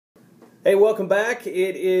Hey, welcome back.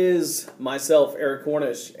 It is myself, Eric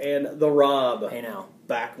Cornish, and The Rob. Hey now.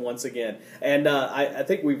 Back once again. And I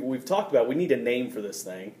think we've talked about we need a name for this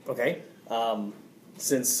thing. Okay.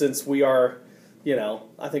 Since we are,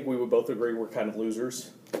 I think we would both agree we're kind of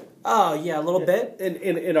losers. Oh, yeah, a little bit.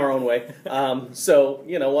 In our own way. So,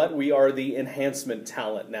 you know what? We are the Enhancement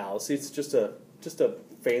talent now. See, it's just a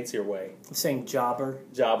fancier way. Saying jobber.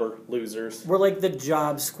 Jobber, losers. We're like the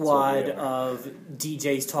job squad of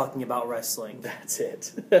DJs talking about wrestling. That's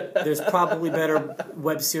it. There's probably better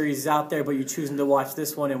web series out there, but you're choosing to watch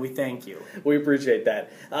this one, and we thank you. We appreciate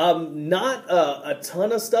that. Not a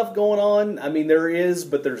ton of stuff going on. I mean, there is,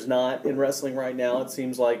 but there's not in wrestling right now. It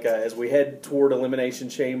seems like as we head toward Elimination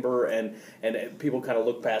Chamber and people kind of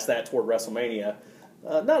look past that toward WrestleMania,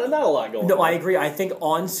 not a lot going on. No, I agree. I think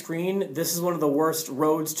on screen, this is one of the worst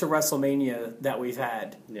roads to WrestleMania that we've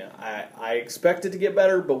had. Yeah, I expect it to get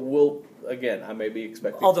better, but I may be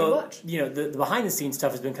expecting too much. The behind-the-scenes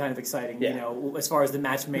stuff has been kind of exciting, Yeah. As far as the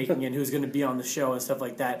matchmaking and who's going to be on the show and stuff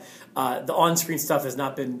like that. The on-screen stuff has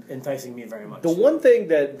not been enticing me very much. The one thing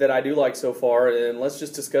that I do like so far, and let's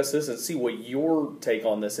just discuss this and see what your take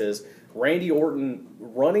on this is, Randy Orton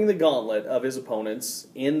running the gauntlet of his opponents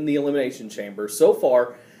in the Elimination Chamber. So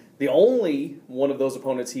far, the only one of those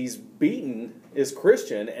opponents he's beaten is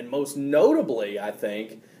Christian, and most notably, I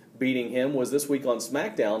think, beating him was this week on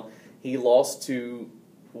SmackDown. He lost to,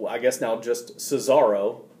 I guess now just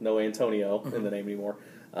Cesaro, no Antonio in the name anymore,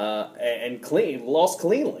 and lost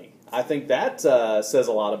cleanly. I think that says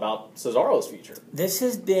a lot about Cesaro's future. This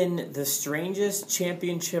has been the strangest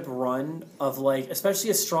championship run of, especially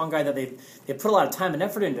a strong guy that they put a lot of time and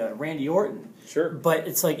effort into, Randy Orton. Sure. But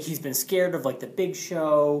it's like he's been scared of, the Big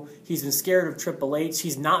Show. He's been scared of Triple H.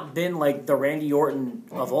 He's not been, the Randy Orton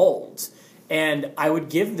of old. And I would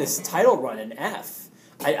give this title run an F.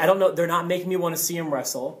 I don't know. They're not making me want to see him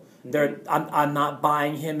wrestle. I'm not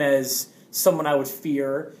buying him as someone I would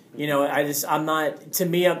fear. I'm not. To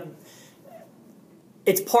me,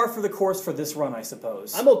 it's par for the course for this run, I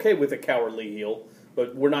suppose. I'm okay with a cowardly heel,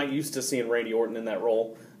 but we're not used to seeing Randy Orton in that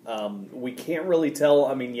role. We can't really tell.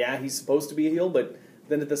 I mean, yeah, he's supposed to be a heel, but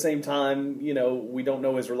then at the same time, we don't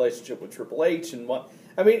know his relationship with Triple H and what.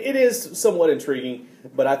 I mean, it is somewhat intriguing,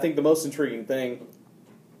 but I think the most intriguing thing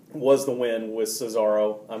was the win with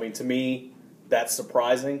Cesaro. I mean, to me, that's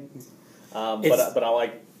surprising, but I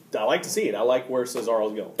like to see it. I like where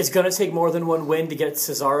Cesaro's going. It's going to take more than one win to get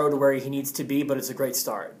Cesaro to where he needs to be, but it's a great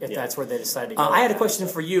start if that's where they decide to go. I had a question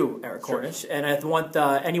for you, Eric Cornish, and I want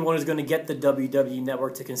anyone who's going to get the WWE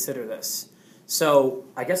Network to consider this. So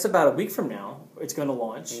I guess about a week from now, it's going to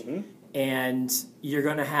launch, and you're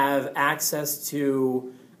going to have access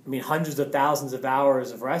to, hundreds of thousands of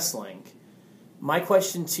hours of wrestling. My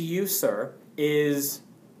question to you, sir, is,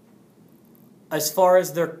 as far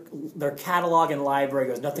as their catalog and library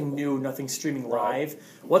goes, nothing new, nothing streaming live,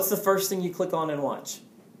 what's the first thing you click on and watch?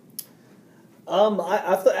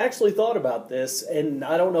 I've actually thought about this, and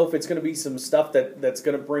I don't know if it's going to be some stuff that's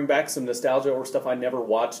going to bring back some nostalgia or stuff I never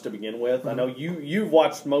watched to begin with. I know you've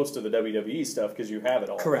watched most of the WWE stuff because you have it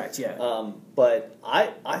all. Correct, yeah. But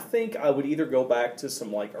I think I would either go back to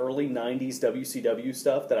some early 90s WCW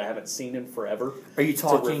stuff that I haven't seen in forever. Are you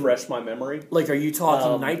talking to refresh my memory? Are you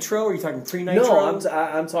talking Nitro? Are you talking pre-Nitro? No,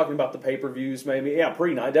 I'm talking about the pay-per-views maybe. Yeah,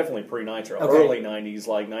 definitely pre-Nitro. Okay. Early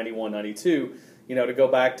 90s, 91, 92. To go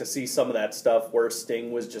back to see some of that stuff where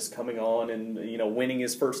Sting was just coming on and, winning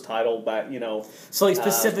his first title back, So,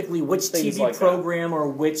 specifically, which TV program or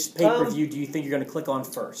which pay-per-view do you think you're going to click on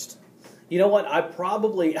first? You know what? I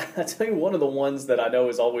tell you one of the ones that I know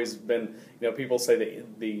has always been, people say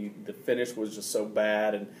that the finish was just so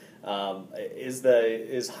bad, and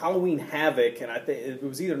is Halloween Havoc, and I think it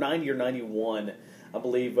was either 90 or 91, I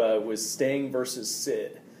believe, it was Sting versus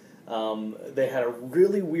Sid. They had a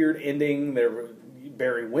really weird ending.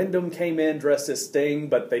 Barry Windham came in dressed as Sting,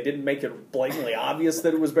 but they didn't make it blatantly obvious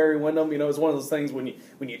that it was Barry Windham. It's one of those things when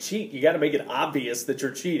you cheat, you got to make it obvious that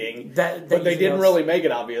you're cheating. But they didn't really make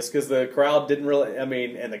it obvious because the crowd didn't really.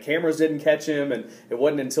 And the cameras didn't catch him, and it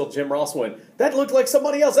wasn't until Jim Ross went, "That looked like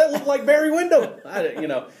somebody else. That looked like Barry Windham."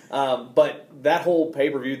 But that whole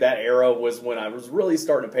pay-per-view, that era was when I was really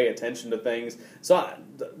starting to pay attention to things. So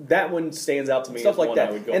that one stands out to me. Stuff like that.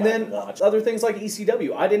 I would go and then watch other things like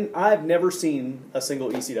ECW. I've never seen a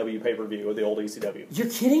single ECW pay-per-view of the old ECW. You're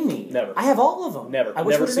kidding me. Never. I have all of them. Never. I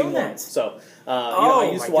wish never I would have seen known one. that. So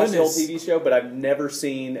I used to watch the old TV show, but I've never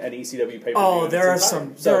seen an ECW pay-per-view. Oh, there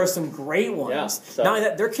are some great ones. Yeah, so. Not only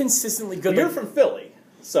that, they're consistently good. You're from Philly,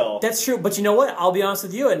 so that's true. But you know what? I'll be honest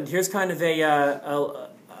with you, and here's kind of a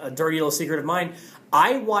dirty little secret of mine.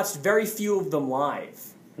 I watched very few of them live.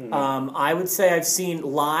 I would say I've seen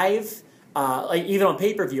live like even on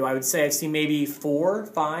pay-per-view, I would say I've seen maybe 4,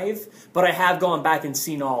 5, but I have gone back and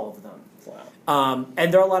seen all of them. Wow.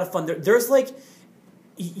 And they're a lot of fun. There's like,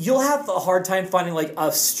 you'll have a hard time finding like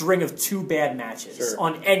a string of 2 bad matches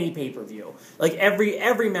on any pay-per-view. Like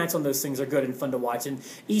every match on those things are good and fun to watch. And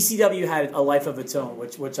ECW had a life of its own,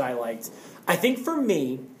 which I liked. I think for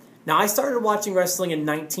me, now I started watching wrestling in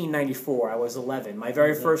 1994. I was 11. My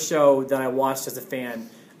very first show that I watched as a fan,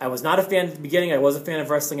 I was not a fan at the beginning. I was a fan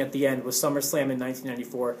of wrestling at the end. Was SummerSlam in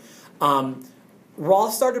 1994. Raw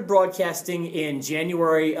started broadcasting in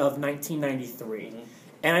January of 1993.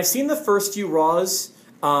 And I've seen the first few Raws,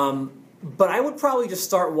 but I would probably just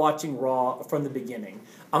start watching Raw from the beginning.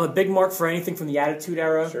 I'm a big mark for anything from the Attitude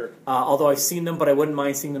Era, although I've seen them, but I wouldn't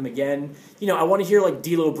mind seeing them again. You know, I want to hear like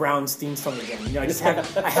D'Lo Brown's theme song again. You know,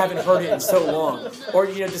 I haven't heard it in so long. Or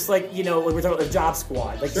just like we're talking about the Job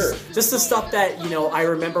Squad, like just the stuff that I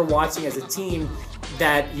remember watching as a teen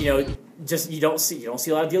that just you don't see a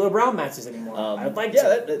lot of D'Lo Brown matches anymore. I'd like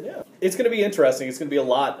to. It's going to be interesting. It's going to be a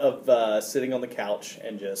lot of sitting on the couch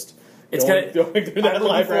and just. It's going through that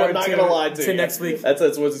live. I'm not going to lie to you. Next week. That's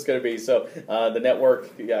what it's going to be. So the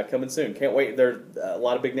network, coming soon. Can't wait. There's a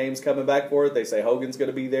lot of big names coming back for it. They say Hogan's going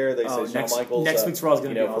to be there. They say Shawn Michaels. Next week's Raw is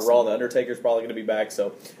going to be awesome. For Raw, the Undertaker's probably going to be back.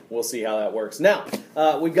 So we'll see how that works. Now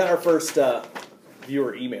we've got our first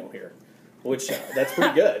viewer email here. Which that's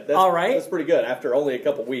pretty good. All right, that's pretty good after only a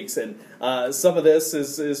couple weeks, and some of this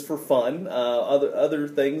is for fun. Other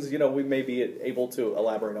things, we may be able to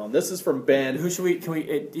elaborate on. This is from Ben. Who should we? Can we?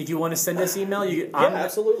 If you want to send this email,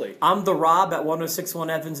 absolutely. I'm the Rob at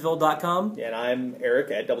 1061evansville.com. And I'm Eric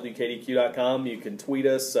at WKDQ.com. You can tweet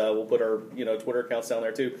us. We'll put our Twitter accounts down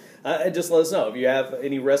there too. And just let us know if you have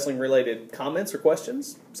any wrestling related comments or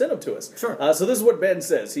questions. Send them to us. Sure. So this is what Ben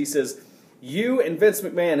says. He says, you and Vince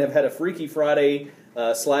McMahon have had a Freaky Friday /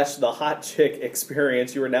 the hot chick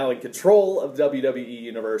experience. You are now in control of WWE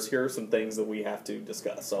Universe. Here are some things that we have to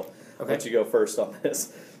discuss. So I'll let you go first on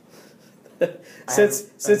this.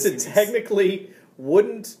 Since it technically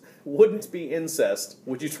wouldn't be incest,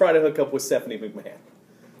 would you try to hook up with Stephanie McMahon?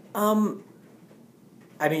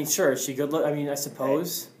 I mean, sure. Is she good look? I mean, I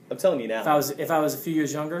suppose. Hey, I'm telling you now. If I was a few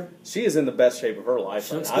years younger, she is in the best shape of her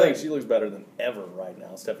life. I think she looks better than ever right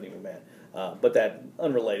now, Stephanie McMahon. But that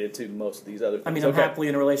unrelated to most of these other things. I mean, I'm happily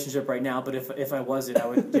in a relationship right now, but if I wasn't, I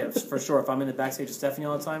would, for sure. If I'm in the backstage of Stephanie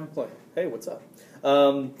all the time, like, hey, what's up?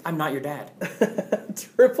 I'm not your dad.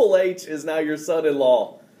 Triple H is now your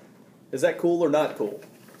son-in-law. Is that cool or not cool?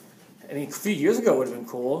 I mean, a few years ago it would have been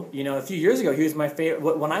cool. A few years ago he was my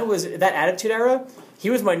favorite. When I was that Attitude Era, he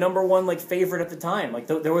was my number one favorite at the time.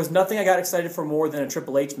 There was nothing I got excited for more than a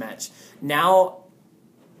Triple H match. Now,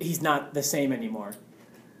 he's not the same anymore.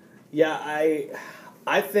 Yeah,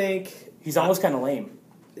 I think he's almost kind of lame.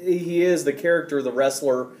 He is the character, the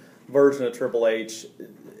wrestler version of Triple H.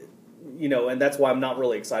 And that's why I'm not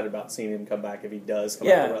really excited about seeing him come back if he does come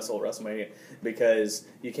back to wrestle at WrestleMania, because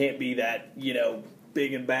you can't be that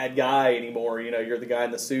big and bad guy anymore. You're the guy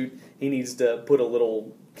in the suit. He needs to put a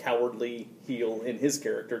little cowardly heel in his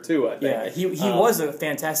character too, I think. Yeah, he was a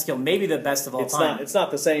fantastic heel, maybe the best of all time. It's not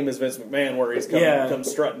the same as Vince McMahon where he's come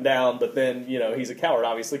strutting down, but then he's a coward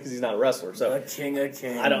obviously because he's not a wrestler. So the king of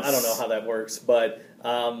kings. I don't know how that works, but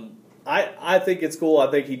I think it's cool. I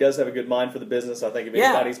think he does have a good mind for the business. I think if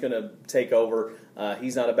anybody's going to take over,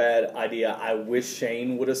 he's not a bad idea. I wish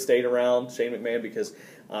Shane would have stayed around, Shane McMahon, because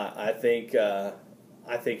I think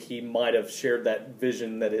he might have shared that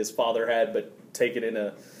vision that his father had, but take it in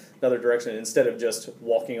another direction instead of just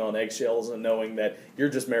walking on eggshells and knowing that you're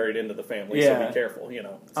just married into the family. So be careful,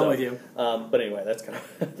 So, I'm with you. But anyway, that's kind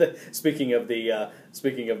of speaking of the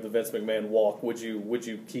Vince McMahon walk. Would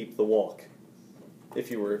you keep the walk? If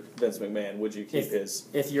you were Vince McMahon, would you keep his?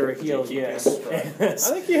 If you're a heel, yes. I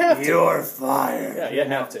think you have to. You're fired. Yeah, you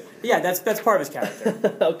have to. Yeah, that's part of his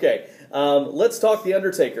character. Okay, let's talk The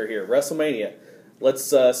Undertaker here. WrestleMania.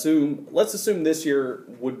 Let's assume this year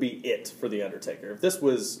would be it for The Undertaker.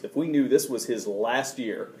 If we knew this was his last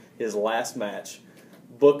year, his last match,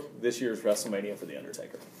 book this year's WrestleMania for The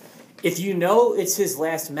Undertaker. If you know it's his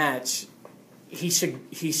last match, he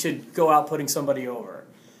should go out putting somebody over.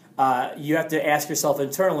 You have to ask yourself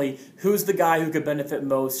internally, who's the guy who could benefit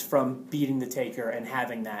most from beating the Taker and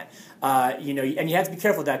having that? And you have to be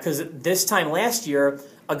careful with that because this time last year,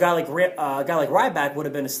 a guy like Ryback would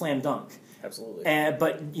have been a slam dunk. Absolutely.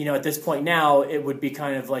 But at this point now, it would be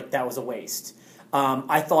kind of like that was a waste.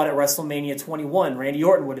 I thought at WrestleMania 21, Randy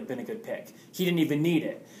Orton would have been a good pick. He didn't even need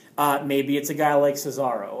it. Maybe it's a guy like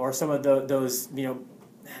Cesaro or some of those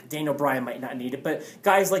Daniel Bryan might not need it, but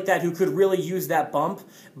guys like that who could really use that bump.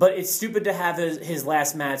 But it's stupid to have his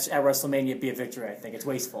last match at WrestleMania be a victory. I think it's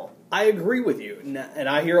wasteful. I agree with you, and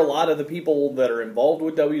I hear a lot of the people that are involved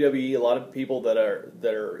with WWE, a lot of people that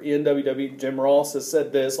are in WWE. Jim Ross has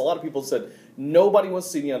said this. A lot of people said nobody wants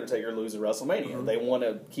to see The Undertaker lose at WrestleMania. Mm-hmm. They want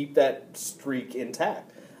to keep that streak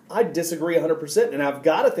intact. I disagree 100%, and I've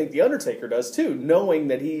got to think The Undertaker does too, knowing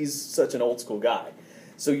that he's such an old school guy.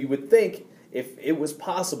 So you would think, if it was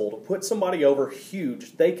possible to put somebody over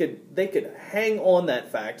huge, they could hang on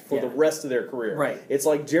that fact for the rest of their career. Right. It's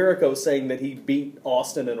like Jericho saying that he beat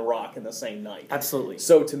Austin and Rock in the same night. Absolutely.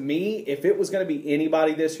 So to me, if it was going to be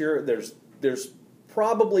anybody this year, there's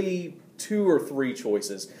probably 2 or 3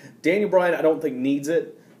 choices. Daniel Bryan, I don't think needs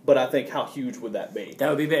it, but I think how huge would that be? That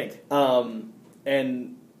would be big.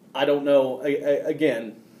 And I don't know.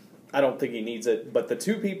 Again, I don't think he needs it, but the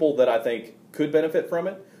 2 people that I think could benefit from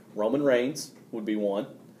it, Roman Reigns would be one,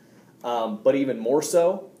 but even more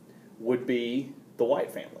so would be the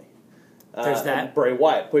Wyatt family. There's that. Bray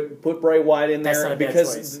Wyatt. Put Bray Wyatt in That's there not a bad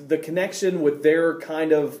because choice. the connection with their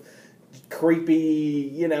kind of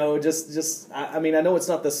creepy, just I mean, I know it's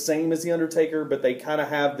not the same as The Undertaker, but they kind of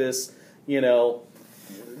have this,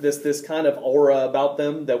 this kind of aura about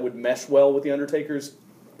them that would mesh well with The Undertaker's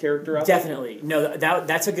character. Definitely. No,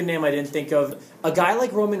 that's a good name I didn't think of. A guy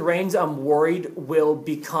like Roman Reigns, I'm worried will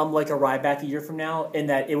become like a Ryback a year from now, in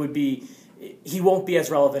that he won't be as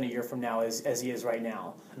relevant a year from now as he is right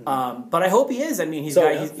now. Mm-hmm. But I hope he is. I mean, he's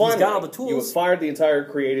got all the tools. You have fired the entire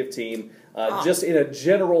creative team. Just in a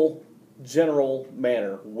general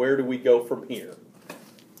manner, where do we go from here?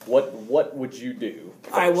 What would you do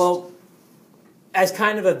first? All right, well, as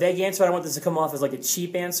kind of a vague answer, I don't want this to come off as like a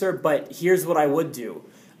cheap answer, but here's what I would do.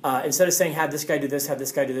 Instead of saying, have this guy do this, have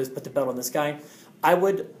this guy do this, put the belt on this guy, I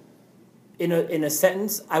would, in a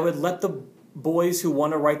sentence, I would let the boys who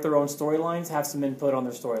want to write their own storylines have some input on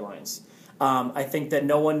their storylines. I think that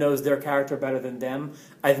no one knows their character better than them.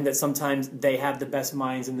 I think that sometimes they have the best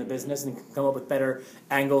minds in the business and can come up with better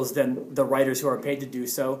angles than the writers who are paid to do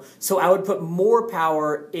so. So I would put more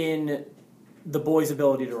power in the boys'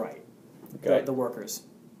 ability to write, the workers.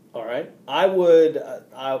 All right.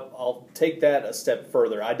 I'll take that a step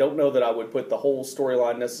further. I don't know that I would put the whole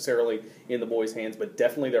storyline necessarily in the boys' hands, but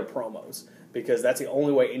definitely their promos, because that's the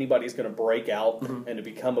only way anybody's going to break out and to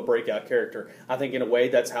become a breakout character. I think in a way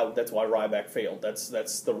that's why Ryback failed.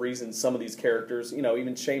 That's the reason some of these characters,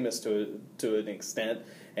 even Sheamus to an extent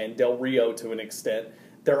and Del Rio to an extent,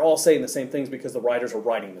 they're all saying the same things because the writers are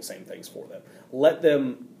writing the same things for them. Let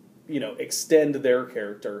them, extend their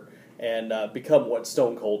character and become what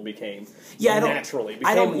Stone Cold became naturally.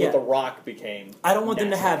 Became what The Rock became. I don't want them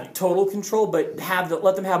to have total control, but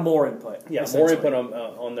let them have more input. Yeah, more input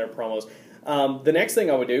on their promos. The next thing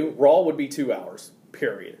I would do, Raw would be 2 hours,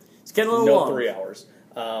 period. It's getting a little long. No 3 hours.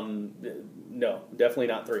 No, definitely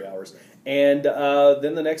not 3 hours. And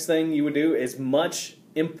then the next thing you would do, as much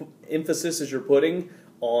emphasis as you're putting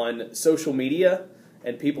on social media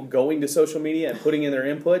and people going to social media and putting in their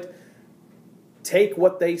input, take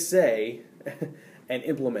what they say and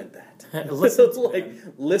implement that.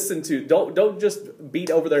 Listen to. Don't just beat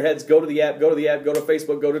over their heads. Go to the app. Go to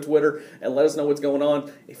Facebook. Go to Twitter, and let us know what's going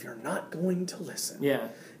on. If you're not going to listen,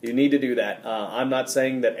 you need to do that. I'm not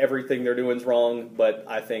saying that everything they're doing is wrong, but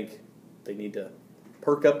I think they need to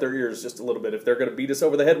perk up their ears just a little bit. If they're going to beat us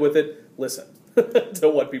over the head with it, listen to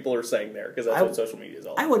what people are saying there, because that's what social media is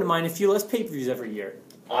all about. I wouldn't mind a few less pay-per-views every year.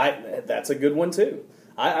 That's a good one too.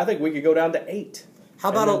 I think we could go down to 8. How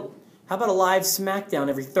about a live SmackDown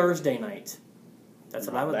every Thursday night? That's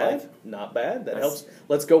what I would like. Not bad. That helps.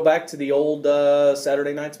 Let's go back to the old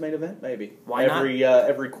Saturday night's main event, maybe. Why not?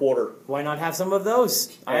 Every quarter. Why not have some of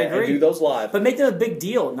those? I agree. And do those live. But make them a big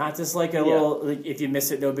deal, not just like a little, if you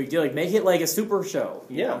miss it, no big deal. Like, make it like a super show.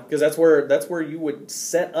 Yeah, because that's where you would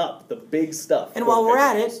set up the big stuff. And while we're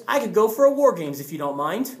at it, I could go for a War Games if you don't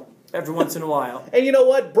mind. Every once in a while. And you know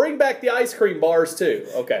what? Bring back the ice cream bars, too.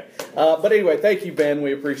 Okay. But anyway, thank you, Ben.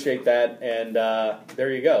 We appreciate that. And there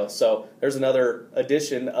you go. So there's another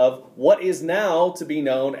edition of what is now to be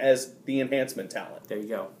known as the Enhancement talent. There you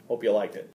go. Hope you liked it.